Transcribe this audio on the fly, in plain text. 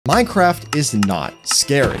Minecraft is not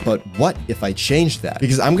scary, but what if I changed that?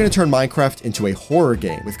 Because I'm going to turn Minecraft into a horror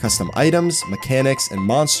game with custom items, mechanics, and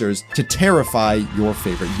monsters to terrify your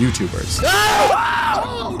favorite YouTubers.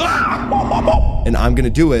 And I'm going to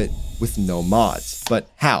do it with no mods. But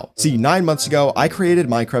how? See, 9 months ago, I created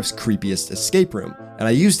Minecraft's creepiest escape room, and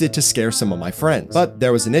I used it to scare some of my friends. But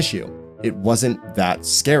there was an issue. It wasn't that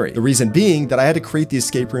scary. The reason being that I had to create the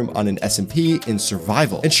escape room on an SMP in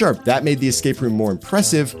survival. And sure, that made the escape room more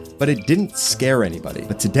impressive, but it didn't scare anybody.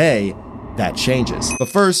 But today, that changes. But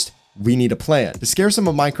first, we need a plan. To scare some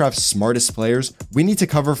of Minecraft's smartest players, we need to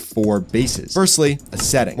cover 4 bases. Firstly, a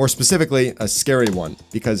setting. More specifically, a scary one,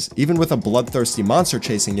 because even with a bloodthirsty monster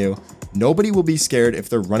chasing you, nobody will be scared if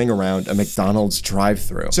they're running around a McDonald's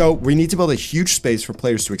drive-thru. So we need to build a huge space for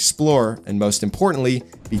players to explore, and most importantly,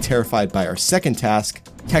 be terrified by our second task,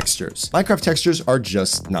 textures. Minecraft textures are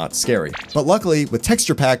just not scary. But luckily, with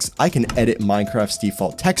texture packs, I can edit Minecraft's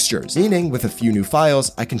default textures, meaning with a few new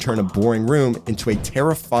files, I can turn a boring room into a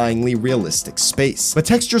terrifyingly realistic space. But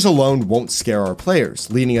textures alone won't scare our players,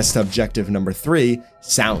 leading us to objective number 3,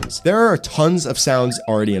 sounds. There are tons of sounds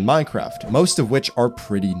already in Minecraft, most of which are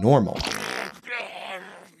pretty normal.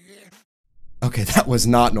 Okay, that was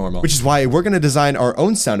not normal, which is why we're going to design our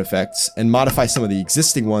own sound effects and modify some of the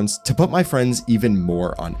existing ones to put my friends even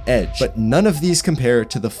more on edge. But none of these compare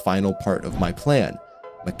to the final part of my plan,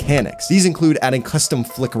 mechanics. These include adding custom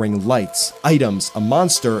flickering lights, items, a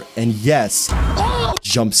monster, and yes,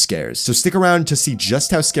 jump scares. So stick around to see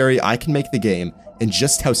just how scary I can make the game and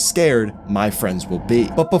just how scared my friends will be.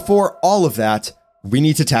 But before all of that, we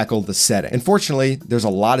need to tackle the setting. Unfortunately, there's a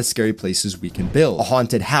lot of scary places we can build. A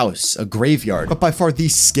haunted house, a graveyard, but by far the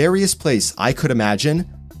scariest place I could imagine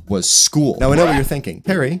was school. Now I know what you're thinking.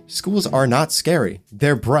 Harry, schools are not scary.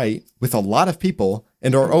 They're bright, with a lot of people,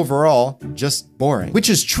 and are overall just boring.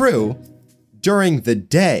 Which is true during the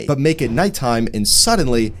day, but make it nighttime and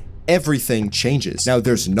suddenly everything changes. Now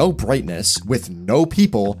there's no brightness with no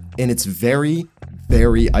people, and it's very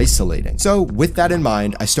isolating. So with that in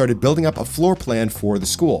mind, I started building up a floor plan for the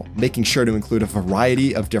school, making sure to include a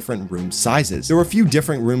variety of different room sizes. There were a few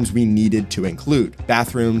different rooms we needed to include: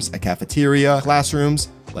 bathrooms, a cafeteria, classrooms,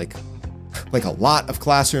 like a lot of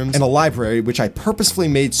classrooms, and a library, which I purposefully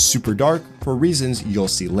made super dark for reasons you'll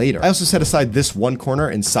see later. I also set aside this one corner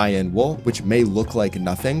in cyan wool, which may look like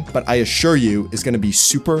nothing, but I assure you is going to be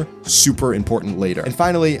super important later. And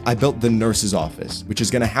finally, I built the nurse's office, which is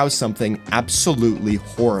going to house something absolutely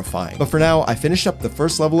horrifying. But for now, I finished up the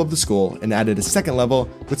first level of the school and added a second level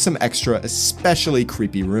with some extra especially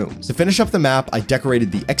creepy rooms. To finish up the map, I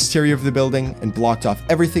decorated the exterior of the building and blocked off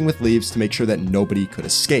everything with leaves to make sure that nobody could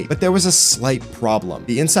escape. But there was a slight problem.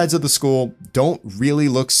 The insides of the school don't really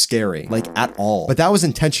look scary, like at all. But that was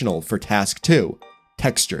intentional for task 2,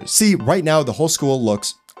 textures. See, right now the whole school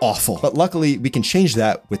looks awful, but luckily we can change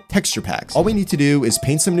that with texture packs. All we need to do is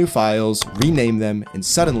paint some new files, rename them, and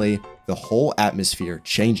suddenly the whole atmosphere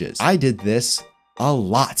changes. I did this a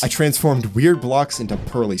lot. I transformed weird blocks into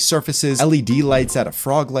pearly surfaces, LED lights out of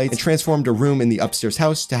frog lights, and transformed a room in the upstairs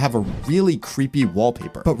house to have a really creepy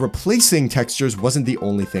wallpaper. But replacing textures wasn't the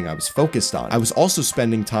only thing I was focused on. I was also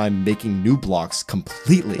spending time making new blocks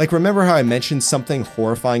completely. Like, remember how I mentioned something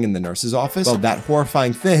horrifying in the nurse's office? Well, that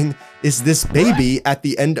horrifying thing is this baby at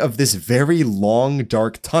the end of this very long,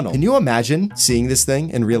 dark tunnel. Can you imagine seeing this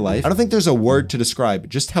thing in real life? I don't think there's a word to describe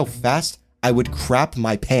just how fast I would crap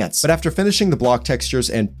my pants. But after finishing the block textures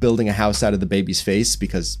and building a house out of the baby's face,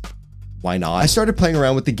 because why not, I started playing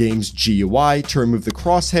around with the game's GUI to remove the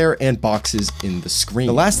crosshair and boxes in the screen.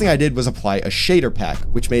 The last thing I did was apply a shader pack,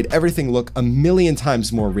 which made everything look a million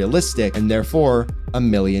times more realistic and therefore a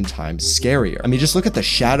million times scarier. I mean, just look at the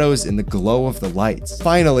shadows and the glow of the lights.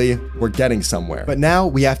 Finally, we're getting somewhere. But now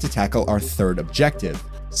we have to tackle our third objective: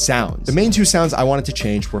 sounds. The main 2 sounds I wanted to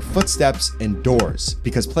change were footsteps and doors,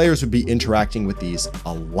 because players would be interacting with these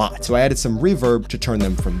a lot. So I added some reverb to turn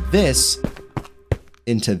them from this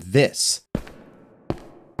into this.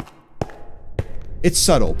 It's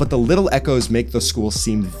subtle, but the little echoes make the school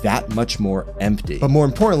seem that much more empty. But more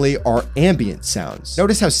importantly, are ambient sounds.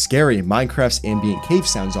 Notice how scary Minecraft's ambient cave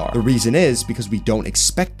sounds are. The reason is because we don't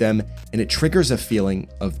expect them, and it triggers a feeling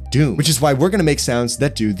of doom, which is why we're gonna make sounds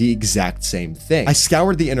that do the exact same thing. I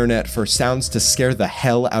scoured the internet for sounds to scare the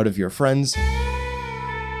hell out of your friends.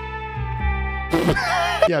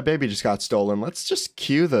 Yeah, baby just got stolen. Let's just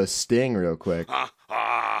cue the sting real quick.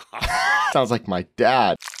 Sounds like my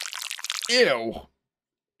dad. Ew.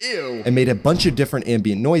 Ew. And made a bunch of different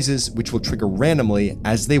ambient noises, which will trigger randomly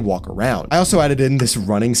as they walk around. I also added in this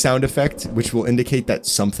running sound effect, which will indicate that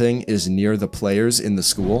something is near the players in the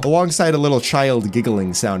school, alongside a little child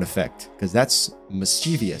giggling sound effect, because that's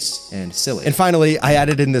mischievous and silly. And finally, I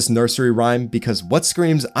added in this nursery rhyme because what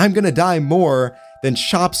screams "I'm gonna die" more than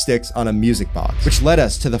chopsticks on a music box, which led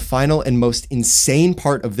us to the final and most insane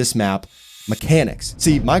part of this map: mechanics.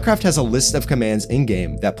 See, Minecraft has a list of commands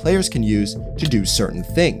in-game that players can use to do certain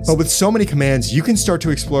things. But with so many commands, you can start to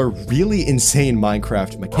explore really insane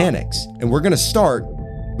Minecraft mechanics. And we're gonna start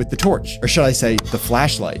with the torch, or should I say the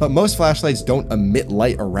flashlight. But most flashlights don't emit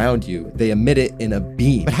light around you, they emit it in a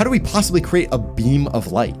beam. But how do we possibly create a beam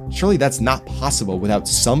of light? Surely that's not possible without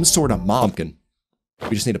some sort of pumpkin.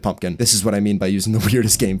 We just need a pumpkin. This is what I mean by using the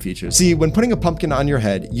weirdest game features. See, when putting a pumpkin on your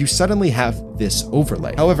head, you suddenly have this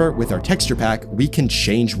overlay. However, with our texture pack, we can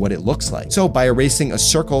change what it looks like. So by erasing a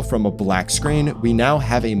circle from a black screen, we now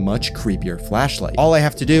have a much creepier flashlight. All I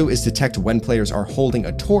have to do is detect when players are holding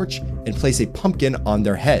a torch and place a pumpkin on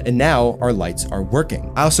their head. And now our lights are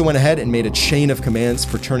working. I also went ahead and made a chain of commands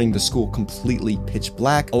for turning the school completely pitch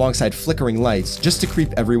black alongside flickering lights just to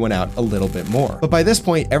creep everyone out a little bit more. But by this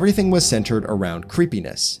point, everything was centered around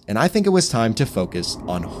creepiness, and I think it was time to focus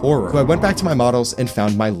on horror. So I went back to my models and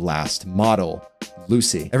found my last model,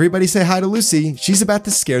 Lucy. Everybody say hi to Lucy. She's about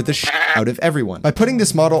to scare the shit out of everyone. By putting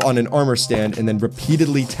this model on an armor stand and then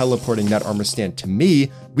repeatedly teleporting that armor stand to me,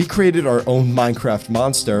 we created our own Minecraft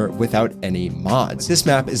monster without any mods. This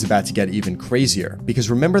map is about to get even crazier, because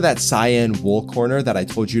remember that cyan wool corner that I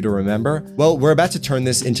told you to remember? Well, we're about to turn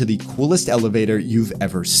this into the coolest elevator you've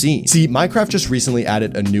ever seen. See, Minecraft just recently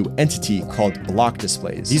added a new entity called block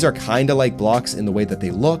displays. These are kinda like blocks in the way that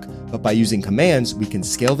they look, but by using commands, we can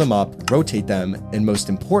scale them up, rotate them, and most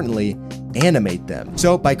importantly, animate them.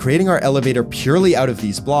 So by creating our elevator purely out of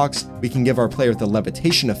these blocks, we can give our player the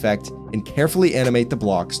levitation effect and carefully animate the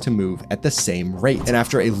blocks to move at the same rate. And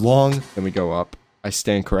after a long... Then we go up. I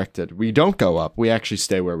stand corrected. We don't go up. We actually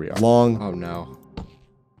stay where we are. Long... Oh no.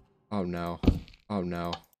 Oh no. Oh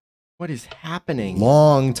no. What is happening?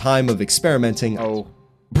 Long time of experimenting. Oh.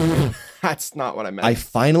 That's not what I meant. I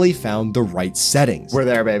finally found the right settings. We're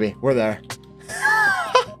there, baby. We're there.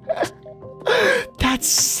 That's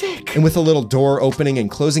sick. And with a little door opening and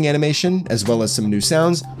closing animation, as well as some new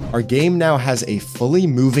sounds, our game now has a fully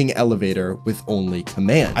moving elevator with only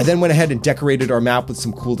commands. I then went ahead and decorated our map with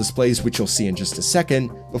some cool displays, which you'll see in just a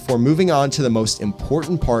second, before moving on to the most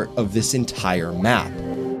important part of this entire map: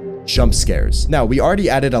 jump scares. Now, we already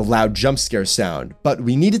added a loud jump scare sound, but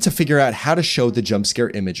we needed to figure out how to show the jump scare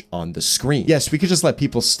image on the screen. Yes, we could just let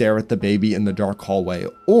people stare at the baby in the dark hallway,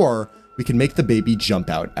 or we can make the baby jump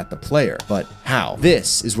out at the player. But how?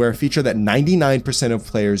 This is where a feature that 99% of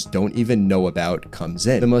players don't even know about comes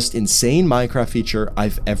in. The most insane Minecraft feature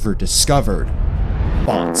I've ever discovered: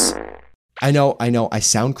 fonts. I know, I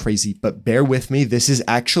sound crazy, but bear with me, this is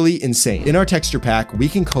actually insane. In our texture pack, we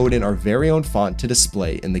can code in our very own font to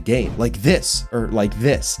display in the game, like this, or like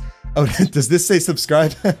this. Oh, does this say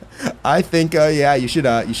subscribe? I think, yeah, you should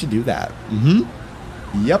do that.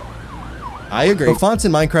 Yep. I agree. But fonts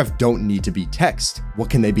in Minecraft don't need to be text. What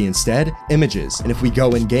can they be instead? Images. And if we go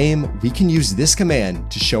in game, we can use this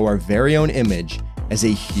command to show our very own image as a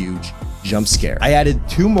huge jump scare. I added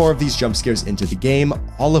 2 more of these jump scares into the game,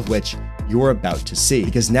 all of which you're about to see,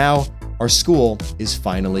 because now our school is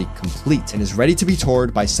finally complete and is ready to be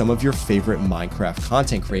toured by some of your favorite Minecraft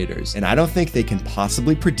content creators. And I don't think they can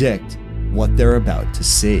possibly predict what they're about to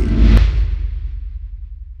see.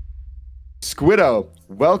 Squiddo,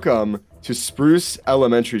 welcome to Spruce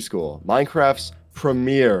Elementary School, Minecraft's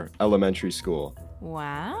premier elementary school.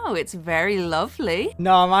 Wow, it's very lovely.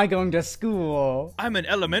 No, am I going to school? I'm an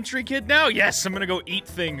elementary kid now? Yes, I'm gonna go eat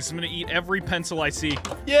things. I'm gonna eat every pencil I see.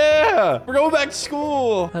 Yeah, we're going back to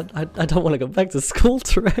school. I don't want to go back to school,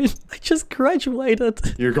 Terrain. I just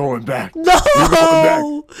graduated. You're going back. No! You're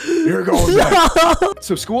going back. You're going back.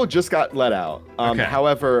 So school just got let out. Okay.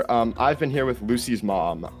 However, I've been here with Lucy's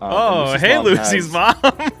mom. Oh, hey, Lucy's mom.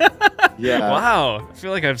 Yeah. Wow, I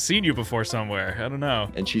feel like I've seen you before somewhere. I don't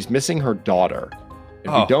know. And she's missing her daughter. If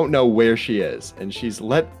you don't know where she is, and she's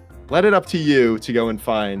let it up to you to go and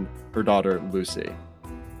find her daughter, Lucy.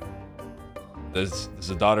 Does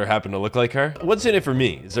the daughter happen to look like her? What's in it for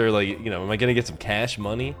me? Is there, like, you know, am I gonna get some cash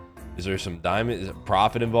money? Is there some diamond? Is there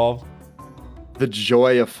profit involved? The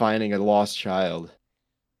joy of finding a lost child.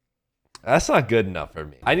 That's not good enough for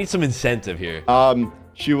me. I need some incentive here.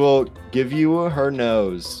 She will give you her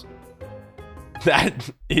nose. That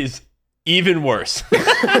is Even worse.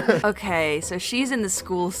 Okay, so she's in the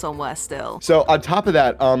school somewhere still. So on top of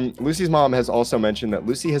that, Lucy's mom has also mentioned that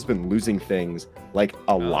Lucy has been losing things like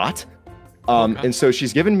a lot. And so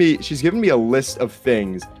she's given me a list of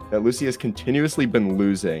things that Lucy has continuously been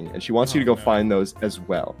losing, and she wants you to go find those as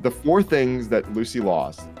well. The 4 things that Lucy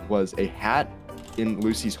lost was a hat in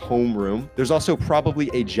Lucy's homeroom. There's also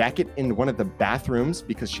probably a jacket in one of the bathrooms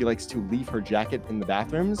because she likes to leave her jacket in the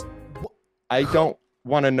bathrooms. I don't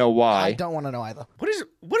want to know why. I don't want to know either. What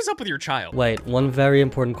is up with your child? Wait, one very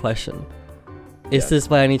important question. Is this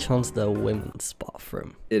by any chance the women's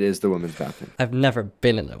bathroom? It is the women's bathroom. I've never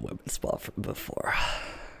been in a women's bathroom before.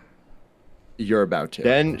 You're about to.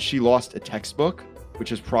 Then she lost a textbook,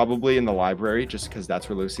 which is probably in the library just because that's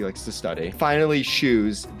where Lucy likes to study. Finally,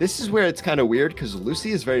 shoes. This is where it's kind of weird because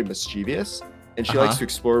Lucy is very mischievous and she likes to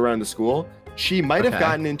explore around the school. She might have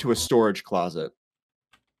gotten into a storage closet.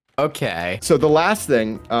 Okay. So the last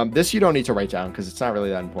thing, this you don't need to write down because it's not really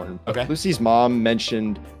that important. Okay. Lucy's mom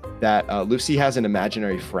mentioned that Lucy has an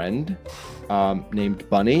imaginary friend named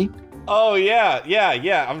Bunny. Oh, yeah,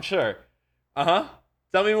 I'm sure. Tell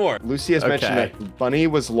me more. Lucy has mentioned that Bunny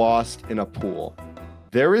was lost in a pool.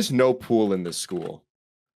 There is no pool in this school.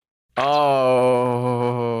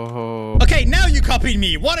 Oh. Okay, now you copied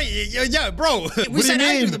me. What are you? Yo, bro. We said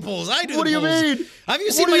I do the pools. I do the pools. What do you mean? Have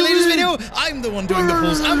you seen my latest video? I'm the one doing the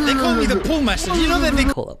pools. They call me the pool master. You know that they.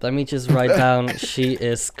 Hold up, let me just write down. She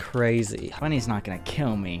is crazy. Bunny's not gonna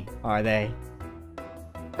kill me, are they?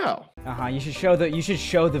 No. You should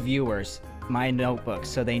show the viewers my notebook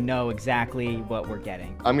so they know exactly what we're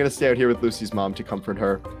getting. I'm gonna stay out here with Lucy's mom to comfort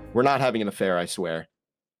her. We're not having an affair, I swear.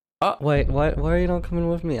 Wait, why are you not coming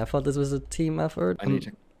with me? I thought this was a team effort.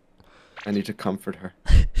 I need to comfort her.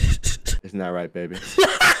 Isn't that right, baby?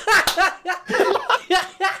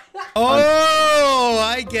 Oh,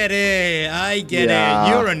 I get it. I get it.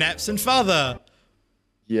 You're an absent father.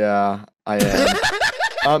 Yeah, I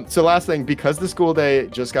am. So last thing, because the school day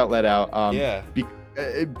just got let out,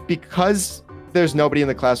 because there's nobody in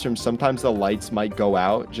the classroom, sometimes the lights might go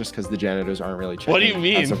out just because the janitors aren't really checking. What do you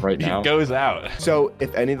mean? As of right now. It goes out. So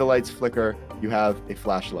if any of the lights flicker, you have a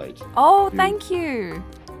flashlight. Oh, thank you.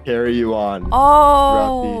 Carry you on.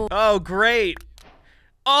 Oh. Oh, great.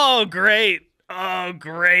 Oh, great. Oh,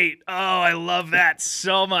 great. Oh, I love that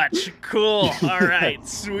so much. Cool. All right.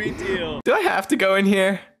 Sweet deal. Do I have to go in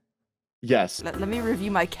here? Yes. Let me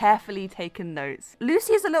review my carefully taken notes.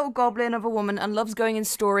 Lucy is a little goblin of a woman and loves going in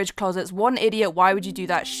storage closets. One idiot, why would you do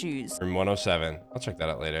that? Shoes. Room 107. I'll check that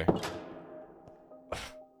out later.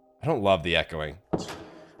 I don't love the echoing.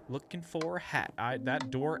 Looking for a hat.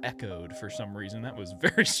 That door echoed for some reason. That was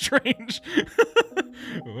very strange.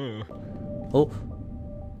 Oh.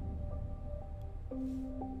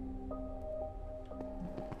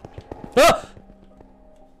 Ah!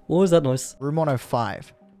 What was that noise? Room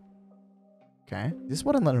 105. Okay. Is this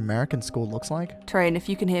what an American school looks like? Train, if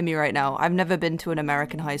you can hear me right now, I've never been to an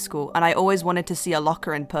American high school, and I always wanted to see a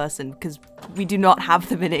locker in person, because we do not have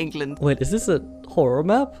them in England. Wait, is this a horror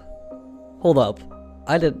map? Hold up.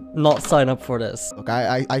 I did not sign up for this. Look,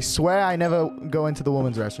 I swear I never go into the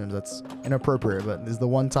women's restrooms. That's inappropriate, but this is the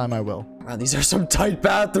one time I will. Wow, these are some tight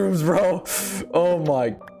bathrooms, bro. Oh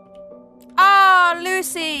my. Ah,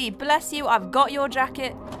 Lucy! Bless you, I've got your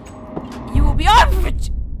jacket. You will be on.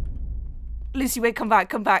 Lucy, wait, come back,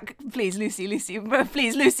 please, Lucy,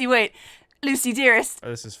 please, Lucy, wait, Lucy, dearest. Oh,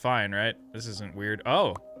 this is fine, right? This isn't weird.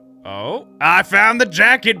 Oh, I found the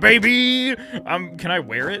jacket, baby. Can I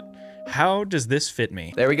wear it? How does this fit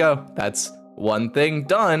me? There we go. That's one thing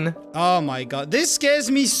done. Oh my god, this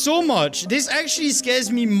scares me so much. This actually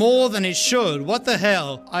scares me more than it should. What the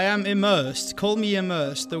hell? I am immersed. Call me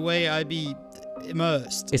immersed, the way I be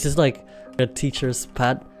immersed. Is this like a teacher's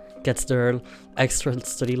pet gets their extra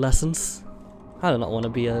study lessons? I do not want to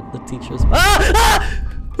be the teacher's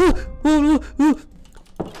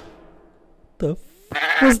The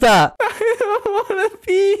f was that? I don't want to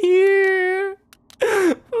be here.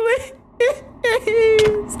 Please.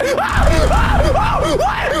 Please. Oh my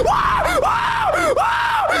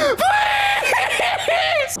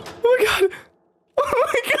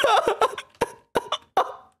god.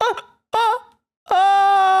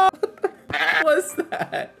 Oh my god. What's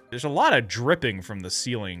that? There's a lot of dripping from the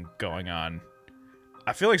ceiling going on.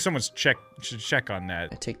 I feel like someone's should check on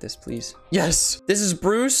that. Take this, please. Yes! This is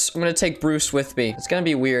Bruce. I'm gonna take Bruce with me. It's gonna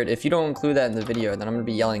be weird. If you don't include that in the video, then I'm gonna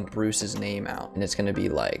be yelling Bruce's name out. And it's gonna be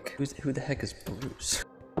like, who the heck is Bruce?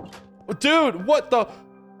 Dude, what the?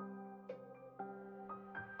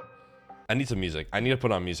 I need some music. I need to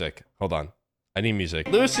put on music. Hold on. I need music.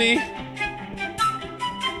 Lucy!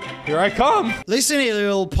 Here I come! Listen, you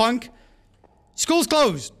little punk. School's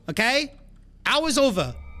closed, okay? Hour's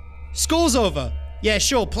over. School's over. Yeah,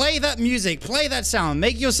 sure, play that music, play that sound,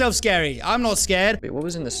 make yourself scary. I'm not scared. Wait, what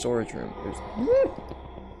was in the storage room?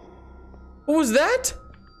 What was that?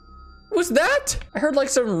 What was that? I heard like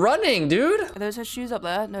some running, dude. Are those her shoes up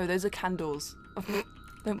there? No, those are candles.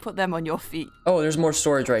 Don't put them on your feet. Oh, there's more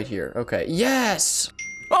storage right here. Okay, yes.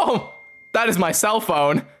 Oh, that is my cell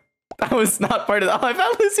phone. That was not part of the. Oh, I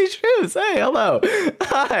found Lucy's shoes. Hey, hello.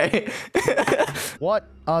 Hi. What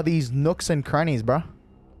are these nooks and crannies, bruh?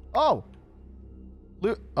 Oh.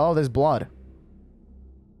 Oh, there's blood.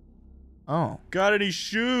 Oh. Got any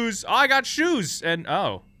shoes? Oh, I got shoes. And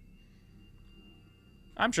oh.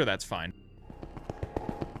 I'm sure that's fine.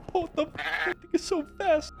 Oh, the thing is so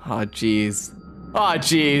fast. Oh, jeez. Oh,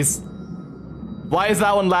 jeez. Why is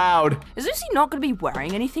that one loud? Is Lucy not going to be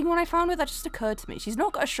wearing anything when I found her? That just occurred to me. She's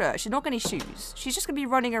not got a shirt. She's not got any shoes. She's just going to be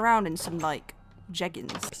running around in some, like,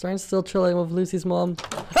 jeggings. Starting still chilling with Lucy's mom.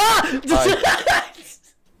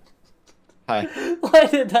 Hi. Why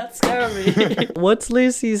did that scare me? What's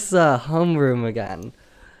Lucy's homeroom again?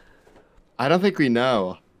 I don't think we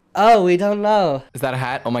know. Oh, we don't know. Is that a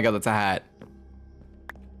hat? Oh my god, that's a hat.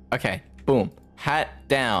 Okay, boom. Hat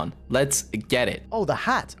down. Let's get it. Oh, the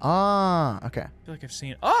hat. Ah, okay. I feel like I've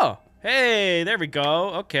seen it. Oh, hey, there we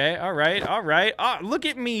go. Okay, all right, all right. Oh, look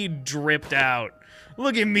at me dripped out.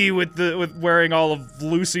 Look at me with wearing all of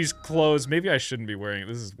Lucy's clothes. Maybe I shouldn't be wearing it.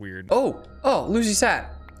 This is weird. Oh, Lucy's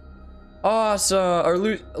hat. Oh, or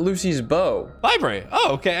Lucy's bow. Library.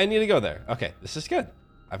 Oh, okay. I need to go there. Okay, this is good.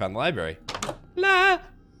 I found the library. La.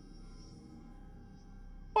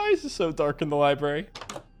 Why is it so dark in the library?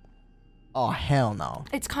 Oh, hell no.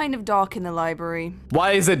 It's kind of dark in the library.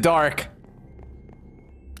 Why is it dark?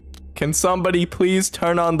 Can somebody please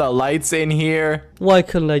turn on the lights in here? Why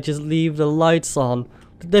couldn't I just leave the lights on?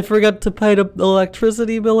 Did they forget to pay the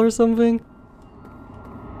electricity bill or something?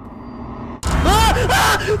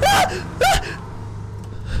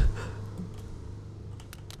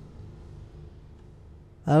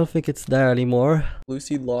 I don't think it's there anymore.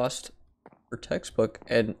 Lucy lost her textbook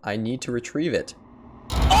and I need to retrieve it.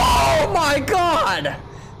 Oh my god!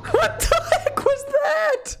 What the heck was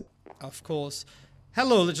that? Of course.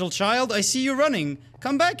 Hello, little child. I see you running.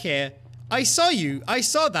 Come back here. I saw you. I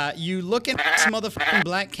saw that. You looking ass motherfucking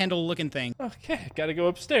black candle looking thing. Okay, gotta go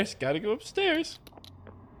upstairs. Gotta go upstairs.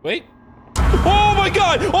 Wait. Oh my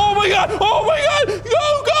god! Oh my god! Oh my god!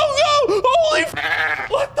 Go, go, go! Holy f.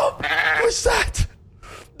 What the f was that?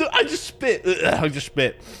 I just spit. I just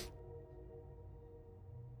spit.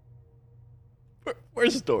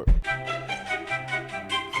 Where's the door?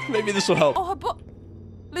 Maybe this will help. Oh, but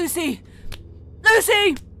Lucy!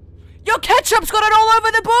 Lucy! Your ketchup's got it all over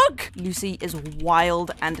the book! Lucy is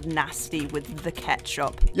wild and nasty with the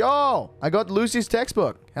ketchup. Yo, I got Lucy's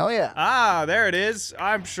textbook. Hell yeah. Ah, there it is.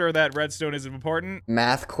 I'm sure that redstone is important.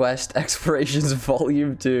 Math Quest Explorations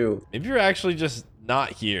Volume 2. Maybe you're actually just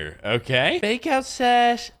not here, okay? Fake out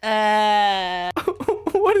sesh.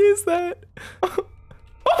 What is that?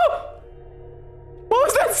 What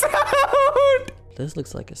was that sound? This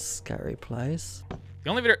looks like a scary place. The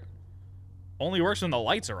only video only works when the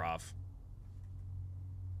lights are off.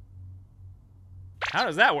 How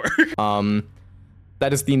does that work?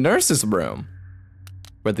 That is the nurse's room,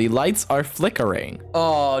 where the lights are flickering.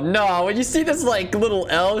 Oh no, when you see this like little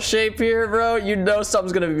L shape here, bro, you know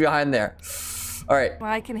something's gonna be behind there. All right. Well,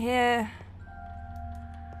 I can hear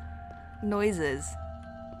noises.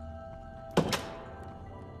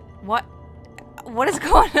 What is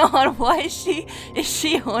going on? Why is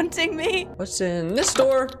she haunting me? What's in this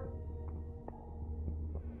door?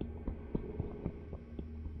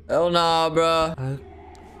 Oh nah, bruh.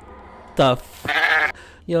 The f.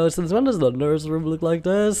 Yo, since when does the nurse room look like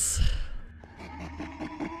this?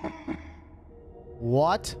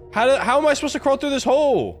 What? How am I supposed to crawl through this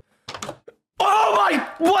hole? Oh my,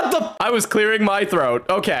 what the? I was clearing my throat.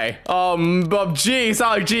 Okay. Jeez,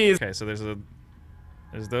 oh jeez. Okay, so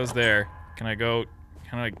there's those there. Can I go?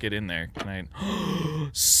 Can I get in there? Can I?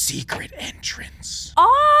 Secret entrance.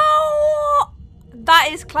 Oh, that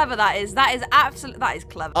is clever. That is absolutely. That is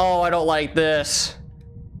clever. Oh, I don't like this.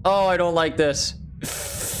 Oh, I don't like this.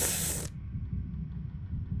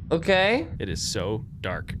 Okay. It is so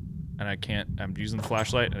dark, and I can't. I'm using the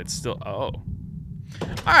flashlight, and it's still. Oh.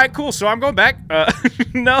 All right, cool. So I'm going back.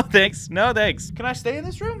 No thanks. No thanks. Can I stay in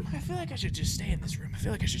this room? I feel like I should just stay in this room. I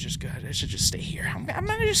feel like I should just go. I should just stay here. I'm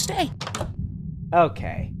gonna just stay.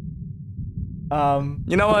 Okay.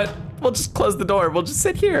 You know what? We'll just close the door. We'll just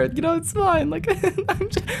sit here. You know, it's fine. Like, I'm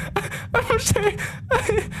just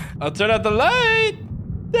I'll turn out the light.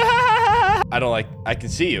 I don't like. I can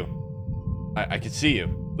see you. I can see you,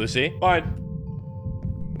 Lucy. Fine.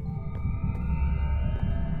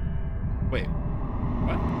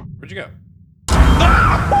 Where'd you go?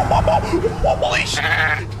 Holy shit!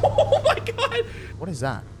 Oh my god! What is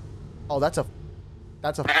that? Oh, that's a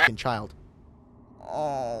fucking child.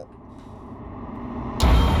 Oh.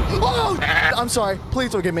 Oh! I'm sorry.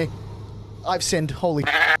 Please forgive me. I've sinned. Holy.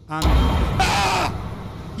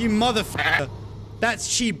 You motherfucker. That's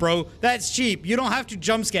cheap, bro. That's cheap. You don't have to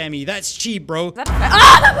jump scare me. That's cheap, bro.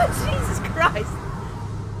 Jesus Christ.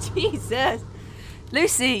 Jesus.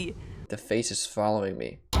 Lucy. The face is following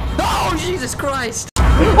me. Oh, Jesus Christ!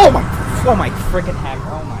 Oh my freaking heck.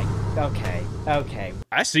 Oh my. Okay. Okay.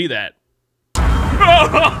 I see that. Do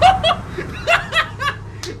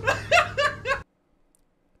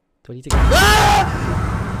I need to go?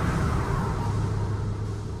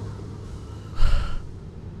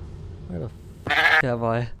 Where the f am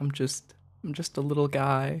I? I'm just a little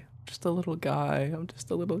guy. Just a little guy. I'm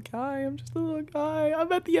just a little guy. I'm just a little guy.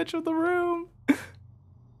 I'm at the edge of the room. What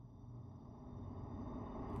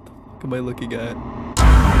the fuck am I looking at?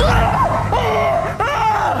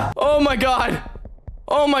 Oh my god!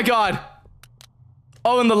 Oh my god!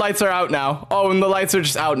 Oh, and the lights are out now. Oh, and the lights are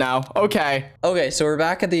just out now. Okay. Okay, so we're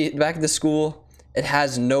back at the school. It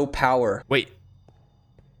has no power. Wait.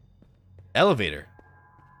 Elevator.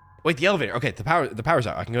 Wait, the elevator. Okay, the power's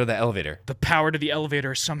out. I can go to the elevator. The power to the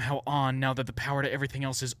elevator is somehow on now that the power to everything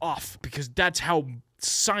else is off, because that's how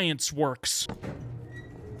science works.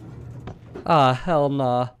 Ah, hell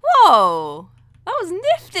nah. Whoa. That was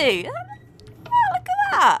nifty. Oh, look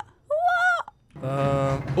at that.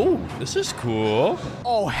 What? Oh, this is cool.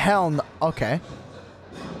 Oh, hell no. Okay.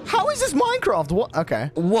 How is this Minecraft? What? Okay.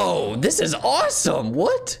 Whoa, this is awesome.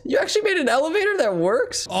 What? You actually made an elevator that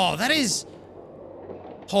works? Oh, that is...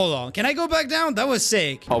 Hold on. Can I go back down? That was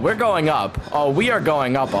sick. Oh, we're going up. Oh, we are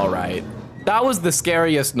going up, all right. That was the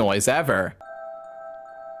scariest noise ever.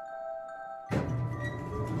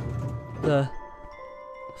 The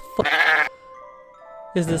f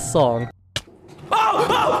is this song?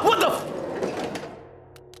 Oh, what the f—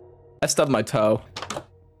 I stubbed my toe.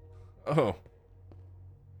 Oh.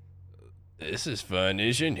 This is fun,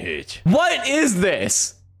 isn't it? What is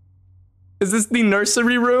this? Is this the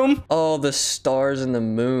nursery room? Oh, the stars and the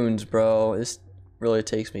moons, bro. This really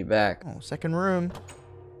takes me back. Oh, second room.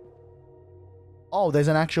 Oh, there's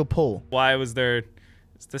an actual pool. Why was there...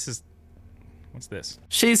 What's this?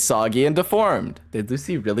 She's soggy and deformed. Did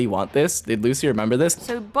Lucy really want this? Did Lucy remember this?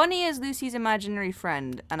 So Bunny is Lucy's imaginary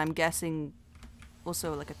friend, and I'm guessing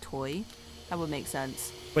also like a toy. That would make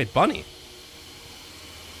sense. Wait, Bunny?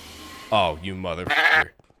 Oh, you mother...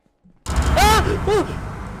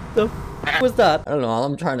 The f was that? I don't know.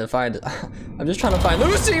 I'm trying to find... I'm just trying to find...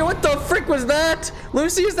 Lucy, what the frick was that?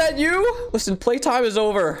 Lucy, is that you? Listen, playtime is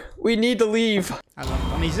over. We need to leave. I love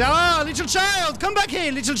bunnies. Ah, little child! Come back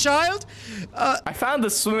here, little child! I found the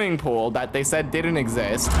swimming pool that they said didn't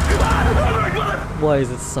exist. Why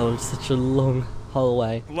is it such a long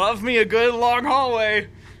hallway? Love me a good long hallway.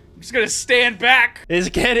 I'm just gonna stand back. It's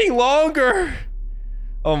getting longer.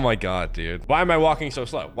 Oh my god, dude. Why am I walking so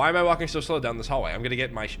slow? Why am I walking so slow down this hallway? I'm gonna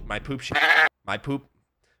get my poop shit.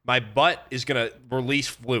 My butt is gonna release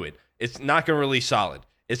fluid. It's not gonna release solid.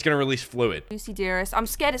 It's gonna release fluid. Lucy dearest, I'm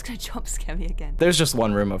scared it's gonna jump scare me again. There's just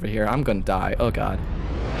one room over here. I'm gonna die. Oh god.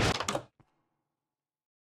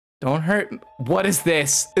 Don't hurt. What is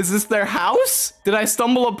this? Is this their house? Did I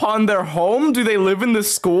stumble upon their home? Do they live in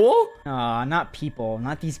this school? Aw, not people.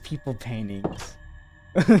 Not these people paintings.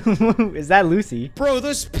 Is that Lucy? Bro,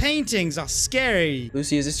 those paintings are scary.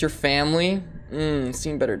 Lucy, is this your family?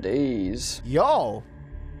 Seen better days. Yo,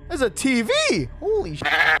 there's a TV. Holy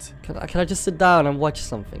shit. Can I just sit down and watch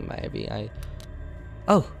something maybe?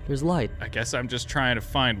 Oh, there's light. I guess I'm just trying to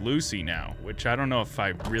find Lucy now, which I don't know if I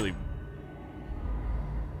really...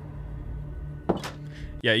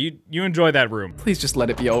 Yeah, you enjoy that room. Please just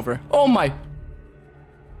let it be over. Oh my...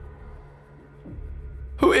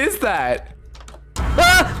 Who is that?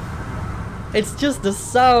 Ah! It's just the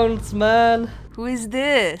sounds, man. Who is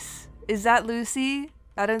this? Is that Lucy?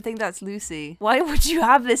 I don't think that's Lucy. Why would you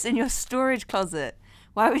have this in your storage closet?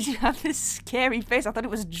 Why would you have this scary face? I thought it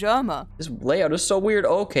was Germa. This layout is so weird.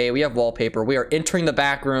 Okay, we have wallpaper. We are entering the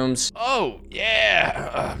back rooms. Oh,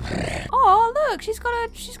 yeah. Oh, look, she's got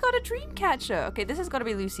a dream catcher. Okay, this has got to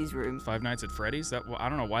be Lucy's room. Five Nights at Freddy's? Well, I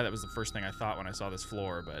don't know why that was the first thing I thought when I saw this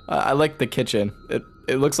floor, but... I like the kitchen.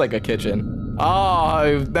 It looks like a kitchen.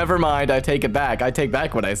 Oh, never mind. I take it back. I take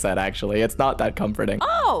back what I said, actually. It's not that comforting.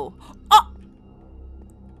 Oh,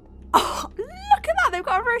 look at that. They've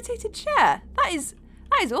got a rotated chair. That is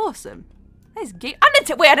awesome. That is wait,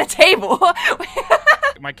 at a table.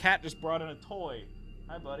 My cat just brought in a toy.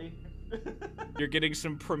 Hi, buddy. You're getting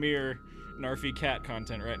some premiere Narfy cat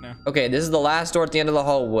content right now. Okay, this is the last door at the end of the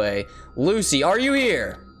hallway. Lucy, are you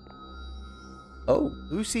here? Oh.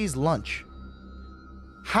 Lucy's lunch.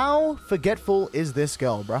 How forgetful is this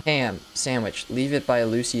girl, bro? Ham, sandwich, leave it by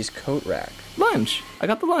Lucy's coat rack. Lunch. I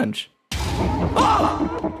got the lunch.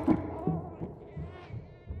 Oh!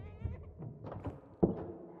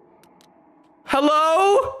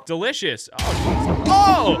 Hello? Delicious.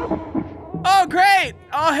 Oh, great.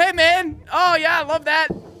 Oh, hey, man. Oh, yeah, I love that.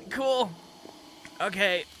 Cool.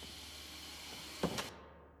 Okay.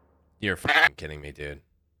 You're fucking kidding me, dude.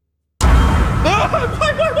 Why,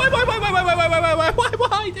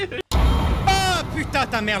 dude? Ah, putain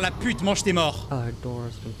ta mère, la pute, mange tes morts. Oh, her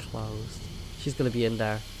door's been closed. She's gonna be in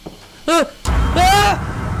there.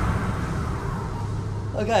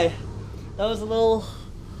 Okay, that was a little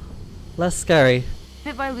less scary.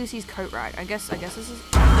 Bit by Lucy's coat rack. I guess this is.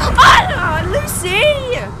 Ah,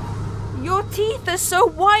 Lucy! Your teeth are so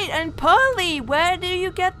white and pearly. Where do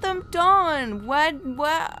you get them done? Where?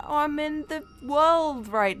 I'm in the world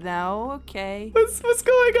right now. Okay. What's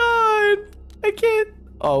going on? I can't.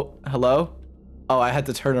 Oh, hello? Oh, I had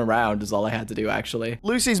to turn around is all I had to do, actually.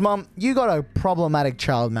 Lucy's mom, you got a problematic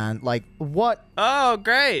child, man. Like, what? Oh,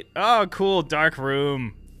 great. Oh, cool. Dark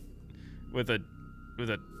room with a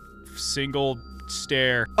single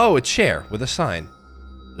stair. Oh, a chair with a sign.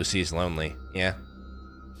 Lucy's lonely. Yeah.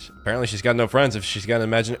 Apparently she's got no friends if she's got an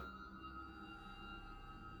imaginary.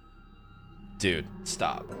 Dude,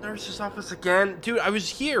 stop. Nurse's office again? Dude, I was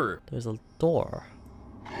here. There's a door.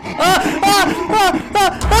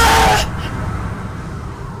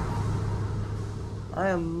 I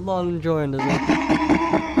am not enjoying this.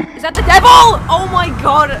 Is that the devil? Oh my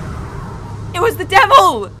god! It was the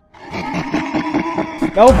devil!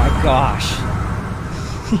 Oh my gosh.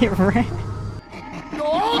 He ran.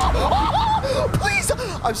 Please!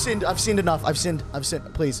 I've sinned enough. I've sinned.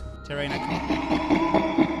 Please. Terrain, I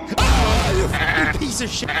can't. Ah, you fucking piece of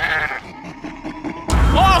shit!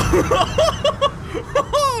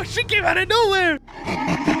 Oh, she came out of nowhere.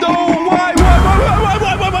 No, why?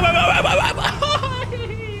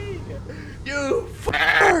 You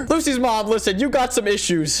Lucy's mom, listen, you got some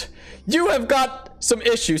issues. You have got some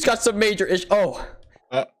issues, got some major issues. Oh.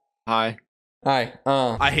 Hi. Hi,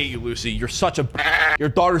 I hate you, Lucy. You're such a Your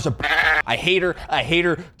daughter's a I hate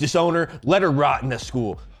her, disown her, let her rot in this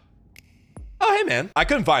school. Oh, hey, man. I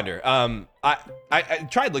couldn't find her. I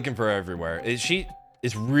tried looking for her everywhere. She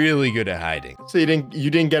is really good at hiding. So you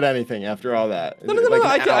didn't get anything after all that? No,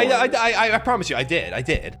 I promise you, I did.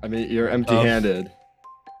 I mean, you're empty-handed.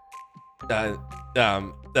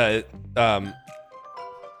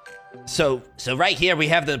 So right here we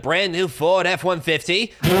have the brand new Ford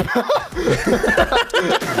F-150.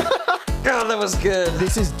 God, that was good.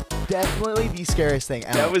 This is definitely the scariest thing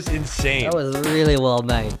ever. That was insane. That was really well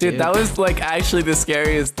made, Dude, that was like actually the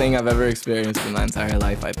scariest thing I've ever experienced in my entire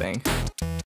life, I think.